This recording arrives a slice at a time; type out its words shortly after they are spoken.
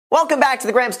Welcome back to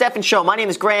the Graham Stephan Show. My name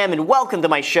is Graham and welcome to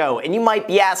my show. And you might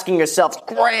be asking yourselves,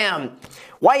 Graham,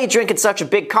 why are you drinking such a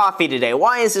big coffee today?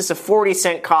 Why is this a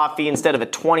 40-cent coffee instead of a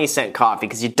 20-cent coffee?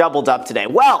 Because you doubled up today.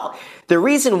 Well, the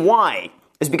reason why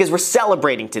is because we're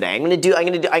celebrating today. I'm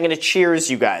gonna cheers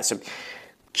you guys. So,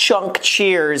 chunk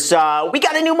cheers. We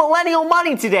got a new Millennial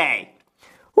Money today.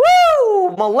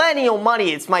 Woo! Millennial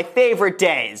Money. It's my favorite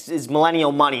day. Is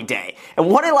Millennial Money Day. And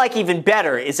what I like even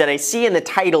better is that I see in the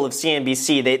title of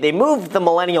CNBC, they moved the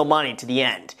Millennial Money to the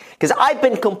end. Because I've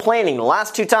been complaining the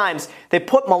last two times they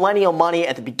put Millennial Money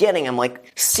at the beginning. I'm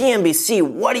like, CNBC,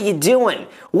 what are you doing?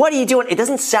 What are you doing? It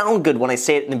doesn't sound good when I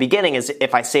say it in the beginning as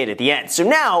if I say it at the end. So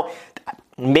now,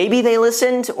 maybe they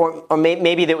listened, or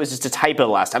maybe that was just a typo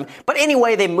last time. But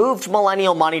anyway, they moved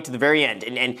Millennial Money to the very end.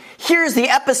 And here's the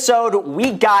episode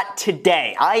we got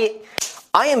today. I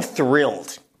am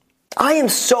thrilled. I am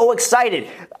so excited.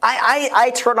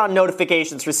 I turn on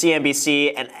notifications for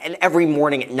CNBC, and every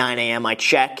morning at 9 a.m. I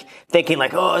check, thinking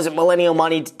like, oh, is it Millennial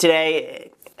Money today?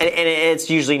 And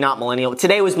it's usually not Millennial.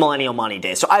 Today was Millennial Money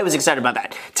Day, so I was excited about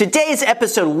that. Today's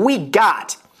episode, we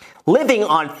got living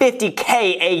on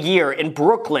 $50K a year in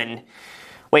Brooklyn.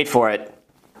 Wait for it.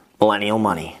 Millennial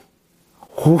Money.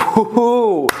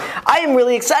 Woo-hoo-hoo. I am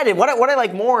really excited. What I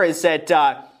like more is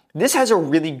that this has a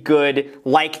really good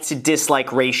like to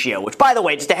dislike ratio, which, by the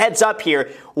way, just a heads up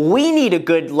here, we need a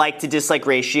good like to dislike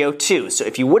ratio too. So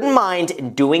if you wouldn't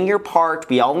mind doing your part,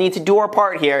 we all need to do our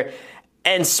part here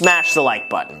and smash the like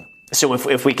button. So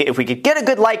if we could get a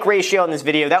good like ratio on this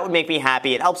video, that would make me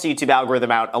happy. It helps the YouTube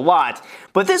algorithm out a lot.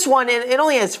 But this one, it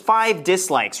only has 5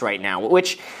 dislikes right now,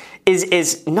 which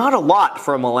is not a lot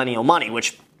for a Millennial Money,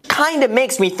 which kind of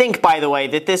makes me think, by the way,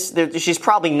 that she's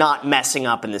probably not messing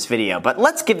up in this video. But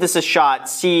let's give this a shot,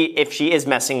 see if she is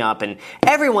messing up. And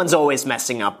everyone's always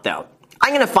messing up, though.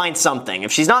 I'm going to find something.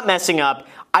 If she's not messing up,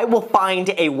 I will find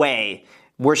a way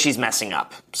where she's messing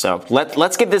up. So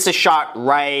let's give this a shot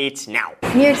right now.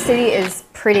 New York City is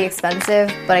pretty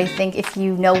expensive, but I think if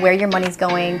you know where your money's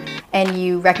going and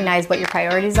you recognize what your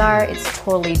priorities are, it's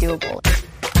totally doable.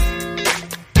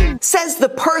 Says the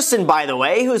person, by the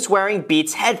way, who's wearing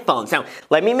Beats headphones. Now,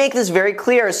 let me make this very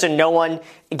clear so no one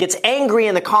gets angry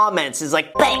in the comments. Is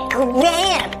like, but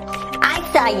Graham, I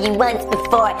saw you once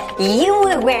before. You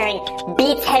were wearing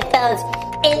Beats headphones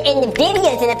in the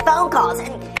videos and the phone calls.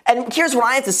 And here's what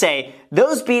I have to say.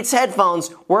 Those Beats headphones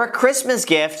were a Christmas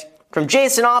gift from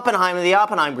Jason Oppenheim of the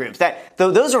Oppenheim Group.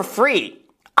 Those are free.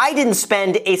 I didn't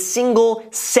spend a single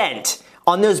cent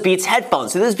on those Beats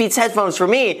headphones. So those Beats headphones for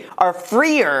me are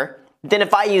freer than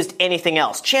if I used anything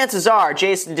else. Chances are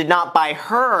Jason did not buy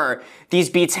her these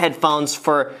Beats headphones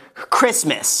for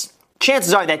Christmas.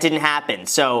 Chances are that didn't happen.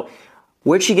 So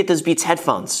where'd she get those Beats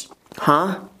headphones?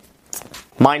 Huh?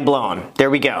 Mind blown. There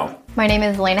we go. My name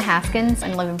is Elena Haskins.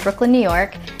 I live in Brooklyn, New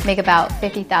York. Make about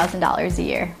 $50,000 a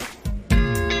year.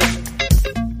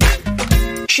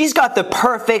 She's got the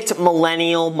perfect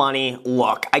Millennial Money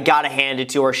look. I gotta hand it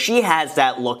to her. She has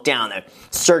that look down there.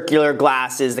 Circular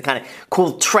glasses, the kind of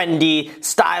cool, trendy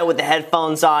style with the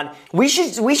headphones on. We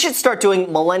should start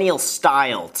doing Millennial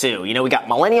Style too. You know, we got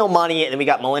Millennial Money and then we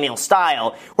got Millennial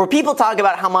Style, where people talk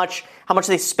about how much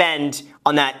they spend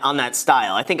on that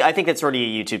style. I think that's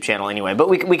already a YouTube channel anyway. But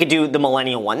we could do the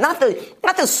Millennial one, not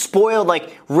the spoiled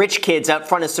like rich kids out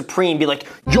front of Supreme be like,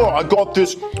 yeah, I got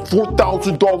this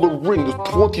 $4,000 ring, this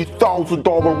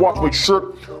 $20,000 watch, my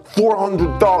shirt,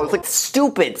 $400. Like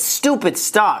stupid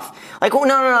stuff. Like, oh,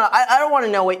 no. I don't want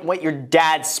to know what your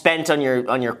dad spent on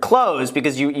your clothes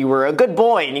because you were a good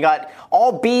boy and you got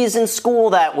all B's in school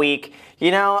that week.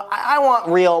 You know, I want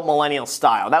real Millennial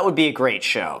Style. That would be a great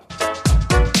show.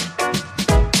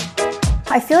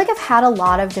 I feel like I've had a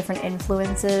lot of different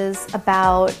influences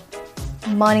about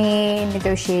money,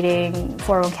 negotiating,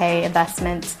 401k,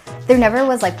 investments. There never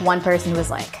was like one person who was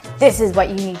like, this is what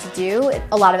you need to do.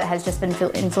 A lot of it has just been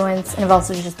influence, and I've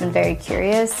also just been very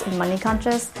curious and money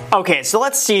conscious. Okay, so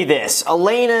let's see this.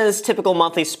 Elena's typical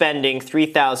monthly spending,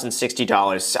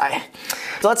 $3,060. So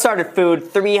let's start at food,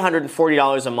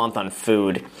 $340 a month on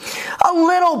food. A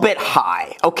little bit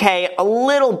high, okay? A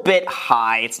little bit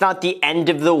high. It's not the end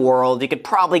of the world. You could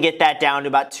probably get that down to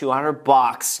about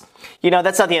 $200. You know,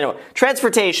 that's not the end of it.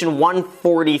 Transportation,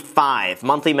 $145.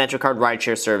 Monthly MetroCard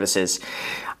rideshare services.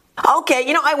 Okay,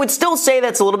 you know, I would still say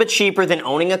that's a little bit cheaper than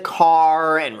owning a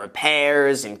car and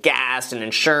repairs and gas and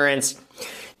insurance.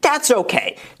 That's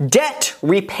okay. Debt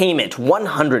repayment,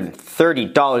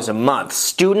 $130 a month.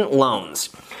 Student loans.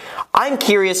 I'm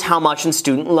curious how much in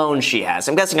student loans she has.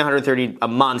 I'm guessing $130 a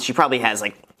month. She probably has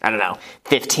like, I don't know,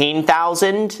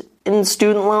 $15,000 in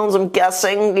student loans, I'm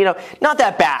guessing. Not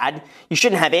that bad. You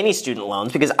shouldn't have any student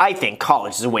loans because I think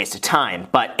college is a waste of time.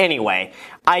 But anyway,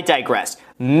 I digress.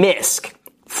 MISC,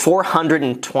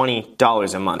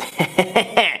 $420 a month.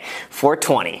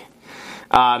 $420.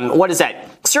 What is that?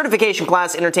 Certification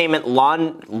class, entertainment,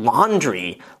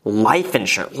 laundry, life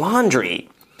insurance, laundry.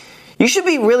 You should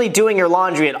be really doing your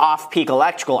laundry at off-peak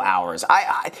electrical hours.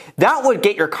 That would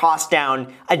get your cost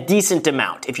down a decent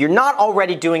amount. If you're not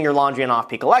already doing your laundry on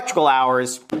off-peak electrical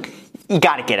hours, you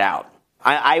got to get out.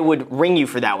 I would ring you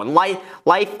for that one.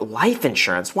 Life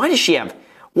insurance. Why does she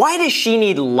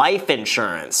need life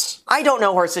insurance? I don't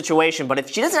know her situation, but if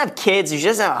she doesn't have kids, if she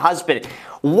doesn't have a husband,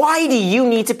 why do you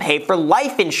need to pay for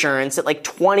life insurance at like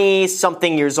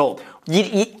 20-something years old?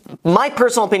 My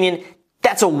personal opinion,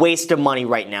 that's a waste of money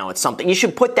right now. It's something. You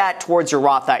should put that towards your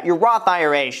Roth IRA. Your Roth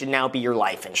IRA should now be your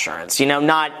life insurance.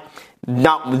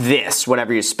 Not this,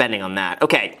 whatever you're spending on that.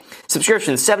 Okay,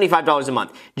 subscriptions, $75 a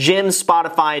month. Gym,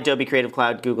 Spotify, Adobe Creative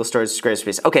Cloud, Google Storage,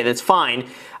 Squarespace. Okay, that's fine.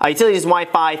 Utilities,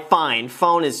 Wi-Fi, fine.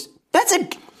 Phone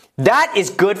that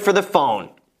is good for the phone.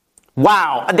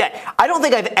 Wow. I don't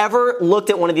think I've ever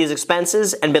looked at one of these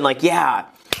expenses and been like, yeah,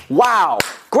 wow,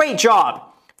 great job.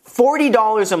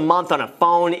 $40 a month on a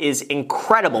phone is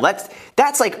incredible.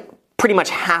 That's like pretty much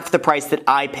half the price that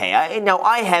I pay. Now,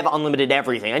 I have unlimited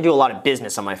everything. I do a lot of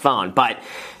business on my phone, but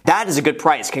that is a good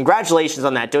price. Congratulations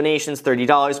on that. Donations,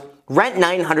 $30. Rent,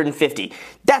 $950.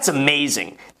 That's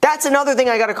amazing. That's another thing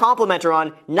I got to compliment her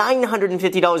on.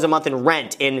 $950 a month in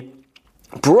rent in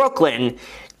Brooklyn.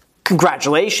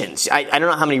 Congratulations. I don't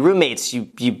know how many roommates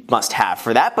you must have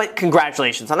for that, but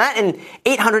congratulations on that. And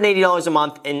 $880 a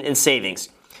month in savings.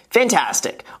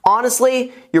 Fantastic.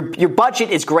 Honestly, your budget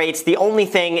is great. The only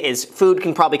thing is food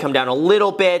can probably come down a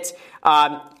little bit.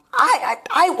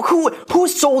 Who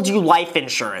sold you life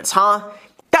insurance, huh?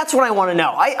 That's what I want to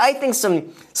know. I think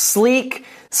some sleek,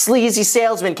 sleazy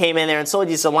salesman came in there and sold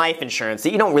you some life insurance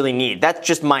that you don't really need. That's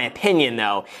just my opinion,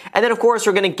 though. And then, of course,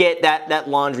 we're going to get that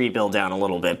laundry bill down a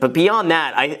little bit. But beyond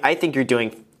that, I think you're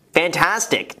doing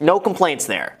fantastic. No complaints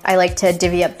there. I like to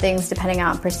divvy up things depending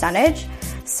on percentage.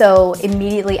 So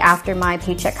immediately after my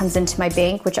paycheck comes into my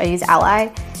bank, which I use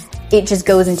Ally, it just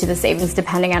goes into the savings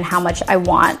depending on how much I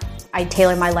want. I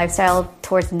tailor my lifestyle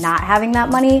towards not having that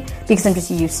money because I'm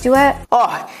just used to it.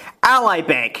 Oh, Ally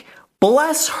Bank.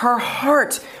 Bless her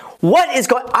heart. What is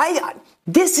going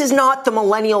this is not the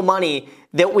millennial money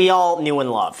that we all knew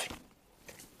and loved.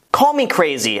 Call me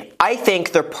crazy. I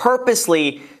think they're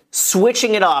purposely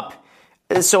switching it up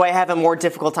so I have a more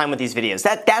difficult time with these videos.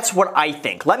 That's what I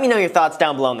think. Let me know your thoughts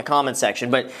down below in the comment section.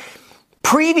 But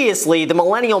previously, the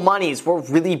millennial monies were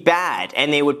really bad,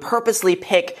 and they would purposely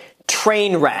pick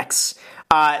train wrecks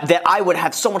that I would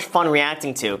have so much fun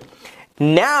reacting to.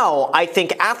 Now, I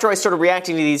think after I started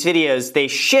reacting to these videos, they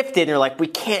shifted and they're like, we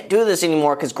can't do this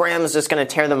anymore because Graham is just going to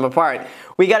tear them apart.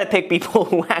 We got to pick people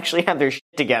who actually have their shit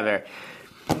together.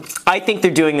 I think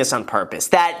they're doing this on purpose.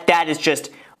 That is just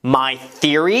my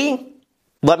theory.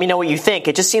 Let me know what you think.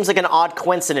 It just seems like an odd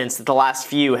coincidence that the last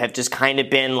few have just kind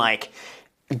of been like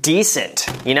decent.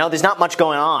 There's not much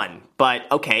going on. But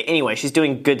okay, anyway, she's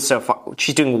doing good so far.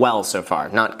 She's doing well so far,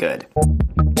 not good.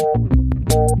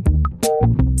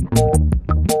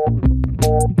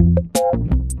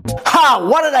 Ha!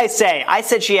 What did I say? I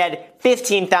said she had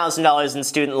 $15,000 in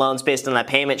student loans based on that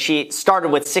payment. She started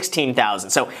with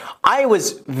 $16,000. So I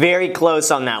was very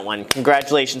close on that one.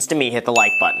 Congratulations to me. Hit the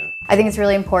like button. I think it's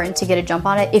really important to get a jump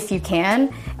on it if you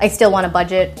can. I still want to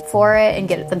budget for it and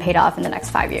get them paid off in the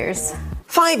next 5 years.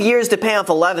 5 years to pay off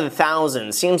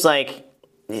 $11,000 seems like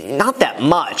not that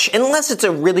much, unless it's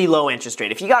a really low interest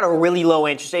rate. If you got a really low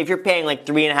interest rate, if you're paying like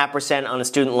 3.5% on a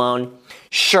student loan,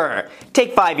 sure,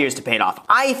 take 5 years to pay it off.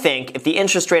 I think if the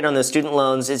interest rate on the student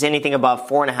loans is anything above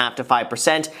 4.5% to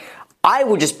 5%, I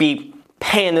would just be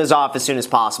paying those off as soon as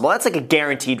possible. That's like a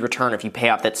guaranteed return if you pay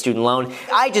off that student loan.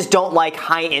 I just don't like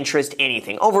high interest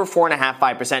anything. Over 4.5%,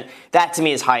 5%, that to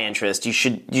me is high interest. You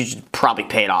should probably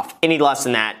pay it off. Any less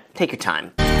than that, take your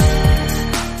time.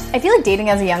 I feel like dating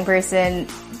as a young person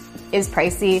is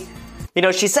pricey.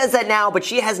 She says that now, but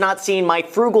she has not seen my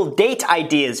frugal date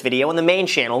ideas video on the main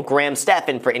channel, Graham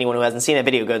Stephan. For anyone who hasn't seen that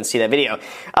video, go and see that video.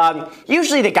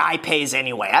 Usually the guy pays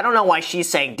anyway. I don't know why she's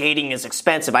saying dating is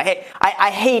expensive.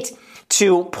 I hate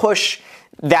to push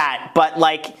that, but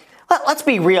let's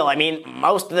be real. I mean,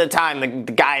 most of the time the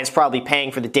guy is probably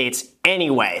paying for the dates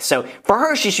anyway. So for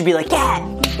her, she should be like,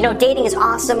 yeah, dating is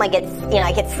awesome. I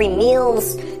get free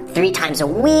meals 3 times a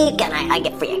week, and I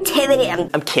get free activity.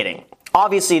 I'm kidding.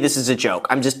 Obviously, this is a joke.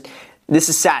 This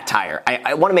is satire.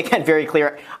 I want to make that very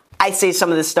clear. I say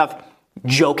some of this stuff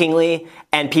jokingly,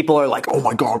 and people are like, Oh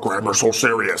my God, Graham, you're so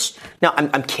serious. no,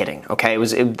 I'm kidding, okay?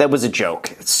 That was a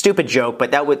joke. It's a stupid joke,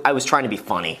 but I was trying to be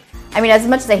funny. I mean, as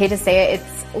much as I hate to say it,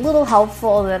 it's a little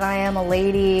helpful that I am a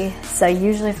lady. So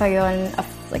usually if I go on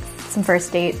like some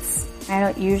first dates, I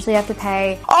don't usually have to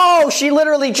pay. Oh, she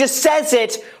literally just says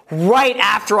it right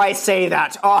after I say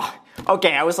that. Oh,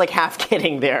 okay, I was like half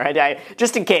kidding there.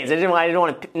 Just in case, I didn't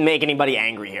want to make anybody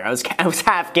angry here. I was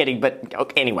half kidding, but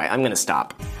okay, anyway, I'm gonna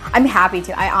stop. I'm happy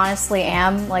to. I honestly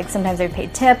am. Like sometimes I pay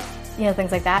tip,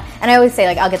 things like that. And I always say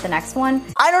like, I'll get the next one.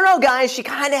 I don't know, guys. She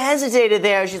kind of hesitated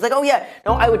there. She's like, oh yeah,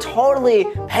 no, I would totally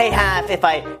pay half if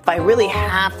I really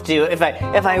have to. If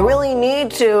I really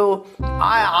need to,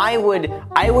 I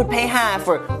would pay half,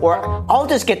 or I'll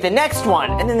just get the next one.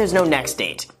 And then there's no next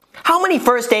date. How many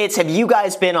first dates have you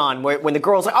guys been on when the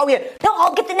girl's like, oh yeah, no,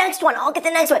 I'll get the next one,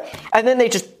 and then they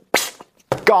just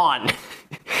gone.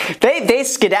 they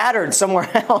skedattered somewhere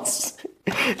else.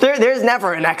 There's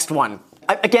never a next one.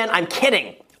 Again, I'm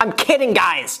kidding. I'm kidding,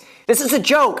 guys. This is a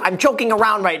joke. I'm joking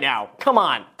around right now. Come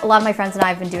on. A lot of my friends and I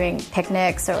have been doing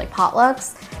picnics or like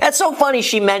potlucks. That's so funny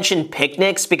she mentioned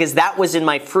picnics because that was in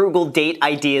my frugal date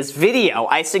ideas video.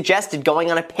 I suggested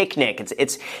going on a picnic.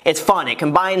 It's fun. It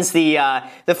combines the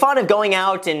fun of going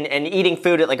out and eating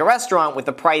food at like a restaurant with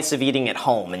the price of eating at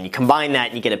home, and you combine that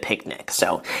and you get a picnic.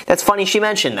 So that's funny she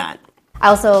mentioned that. I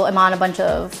also am on a bunch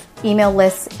of email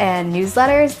lists and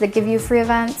newsletters that give you free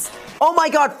events. Oh my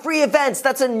God, free events.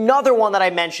 That's another one that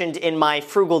I mentioned in my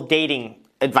frugal dating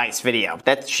advice video.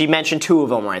 That she mentioned 2 of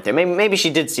them right there. Maybe she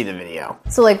did see the video.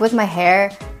 So like with my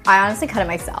hair, I honestly cut it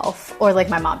myself, or like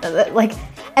my mom does it.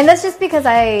 And that's just because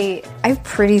I have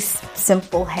pretty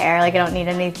simple hair. Like I don't need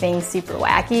anything super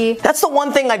wacky. That's the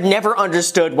one thing I've never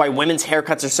understood why women's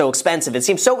haircuts are so expensive. It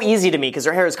seems so easy to me because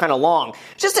their hair is kind of long.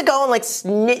 Just to go and like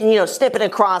snip it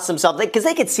across themselves, because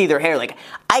they could see their hair. Like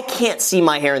I can't see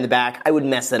my hair in the back. I would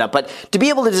mess that up. But to be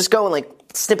able to just go and like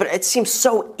snip it seems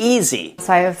so easy.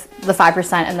 So I have the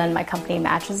 5% and then my company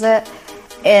matches it.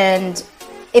 And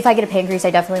if I get a pay increase,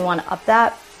 I definitely want to up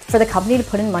that. For the company to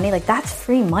put in money, like that's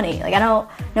free money. Like I don't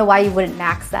know why you wouldn't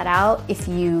max that out if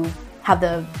you have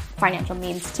the financial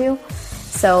means to.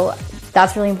 So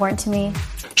that's really important to me.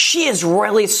 She is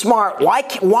really smart. Why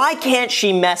can't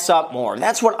she mess up more?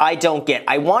 That's what I don't get.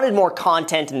 I wanted more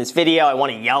content in this video. I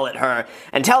want to yell at her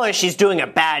and tell her she's doing a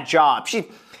bad job.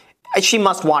 She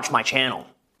must watch my channel.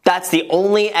 That's the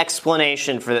only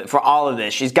explanation for all of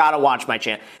this. She's got to watch my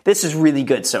channel. This is really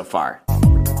good so far.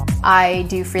 I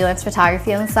do freelance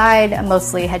photography on the side,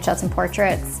 mostly headshots and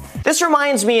portraits. This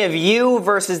reminds me of you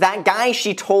versus that guy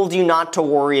she told you not to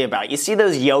worry about. You see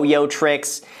those yo-yo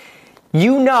tricks?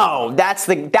 You know that's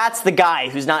the guy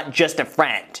who's not just a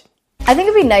friend. I think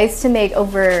it'd be nice to make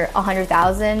over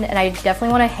 100,000, and I definitely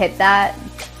want to hit that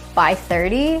by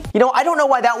 30. I don't know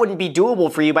why that wouldn't be doable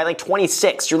for you by like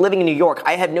 26. You're living in New York.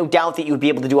 I have no doubt that you would be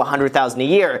able to do 100,000 a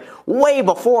year way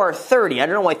before 30. I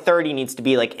don't know why 30 needs to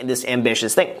be like this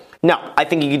ambitious thing. No, I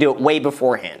think you could do it way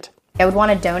beforehand. I would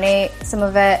want to donate some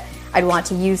of it. I'd want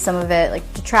to use some of it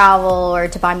like to travel or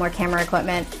to buy more camera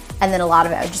equipment. And then a lot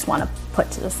of it I would just want to put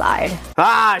to the side.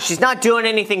 She's not doing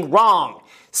anything wrong.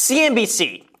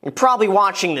 CNBC, you're probably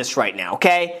watching this right now,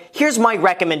 okay? Here's my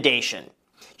recommendation.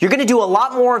 You're going to do a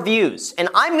lot more views, and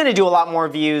I'm going to do a lot more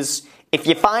views if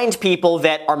you find people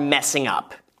that are messing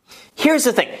up. Here's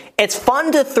the thing. It's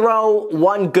fun to throw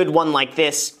one good one like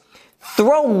this.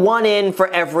 Throw one in for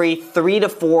every 3 to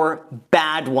 4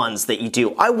 bad ones that you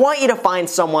do. I want you to find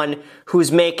someone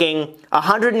who's making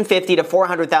 $150,000 to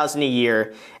 $400,000 a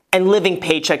year and living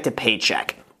paycheck to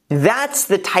paycheck. That's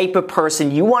the type of person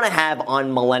you want to have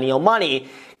on Millennial Money,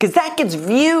 because that gets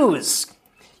views.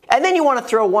 And then you want to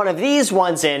throw one of these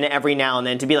ones in every now and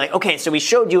then to be like, okay, so we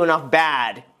showed you enough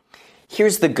bad.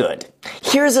 Here's the good.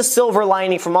 Here's a silver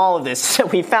lining from all of this. So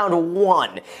we found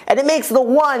one. And it makes the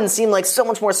one seem like so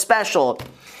much more special.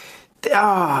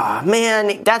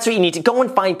 Man, that's what you need to go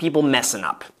and find people messing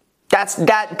up. That's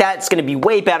going to be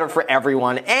way better for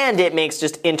everyone, and it makes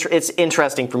it's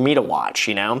interesting for me to watch,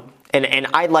 And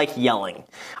I like yelling.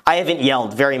 I haven't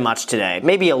yelled very much today.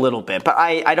 Maybe a little bit, but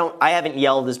I haven't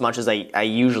yelled as much as I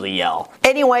usually yell.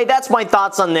 Anyway, that's my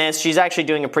thoughts on this. She's actually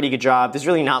doing a pretty good job. There's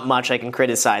really not much I can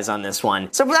criticize on this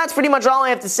one. So that's pretty much all I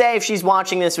have to say if she's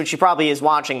watching this, which she probably is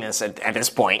watching this at this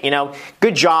point,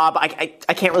 Good job. I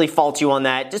can't really fault you on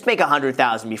that. Just make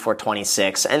 100,000 before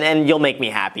 26, and you'll make me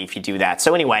happy if you do that.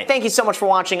 So anyway, thank you so much for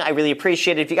watching. I really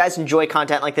appreciate it. If you guys enjoy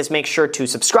content like this, make sure to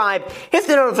subscribe, hit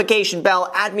the notification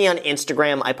bell, add me on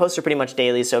Instagram. I post it pretty much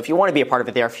daily, so if you want to be a part of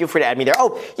it there, feel free to add me there.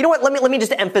 Oh, you know what? Let me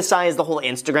just emphasize the whole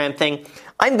Instagram thing.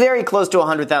 I'm very close to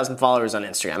 100,000 followers on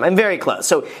Instagram. I'm very close.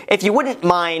 So if you wouldn't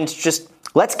mind, just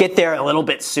let's get there a little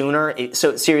bit sooner.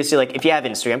 So seriously, like if you have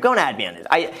Instagram, go and add me on it.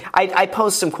 I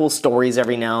post some cool stories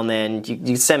every now and then.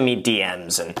 You send me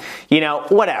DMs and,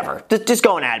 whatever. Just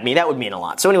go and add me. That would mean a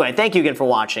lot. So anyway, thank you again for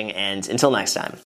watching, and until next time.